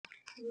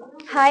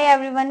Hi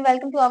everyone,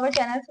 welcome to our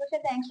channel.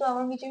 Special thanks to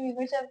our future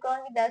viewers who have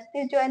grown with us.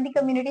 Please join the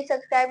community,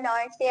 subscribe now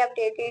and stay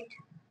updated.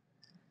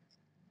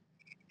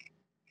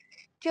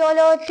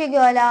 Tulou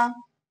Tagaloa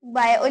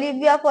by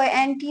Olivia Foa'i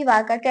and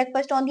Vaka, track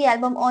first on the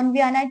album on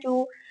Vaiana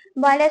to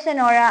Banda,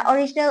 Sonora,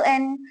 original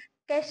and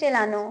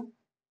Castellano.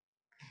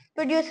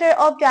 Producer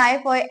of Jai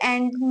Foa'i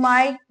and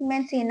Mark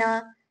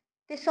Messina.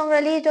 This song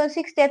released on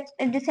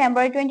 6th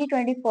December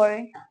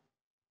 2024.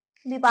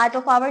 Be part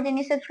of our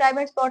journey, subscribe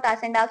and support us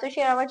and also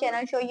share our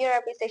channel, show your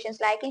appreciations,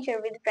 like and share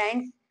with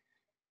friends.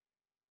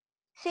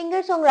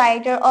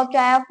 Singer-songwriter of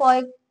Jaya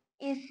Folk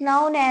is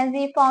known as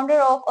the founder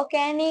of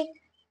organic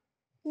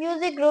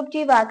music group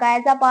Vaka.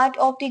 As a part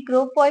of the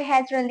group, Folk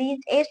has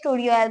released 8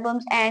 studio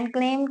albums and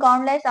claimed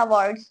countless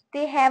awards.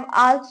 They have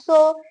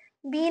also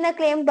been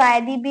acclaimed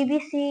by the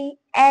BBC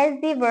as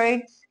the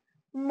world's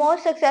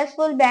most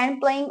successful band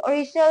playing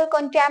original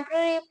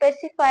contemporary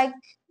Pacific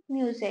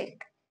music.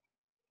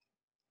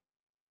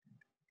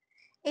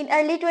 In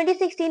early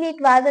 2016, it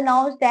was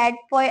announced that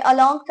Foy,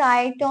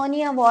 alongside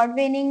Tony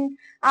Award-winning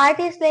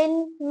artist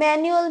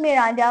Lin-Manuel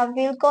Miranda,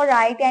 will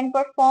co-write and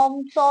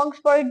perform songs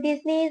for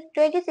Disney's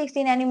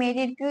 2016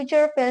 animated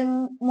feature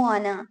film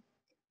Moana.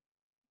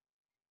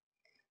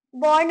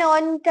 Born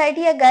on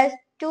 30 August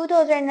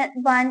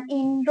 2001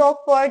 in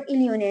Rockford,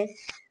 Illinois.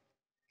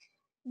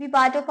 Be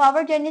part of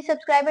our journey,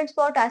 subscribe and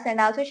support us and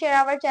also share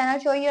our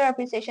channel, show your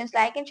appreciations,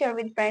 like and share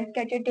with friends,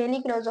 get your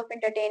daily dose of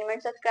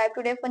entertainment, subscribe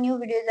today for new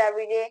videos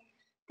every day.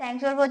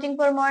 Thanks for watching.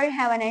 For more,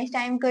 have a nice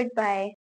time. Goodbye.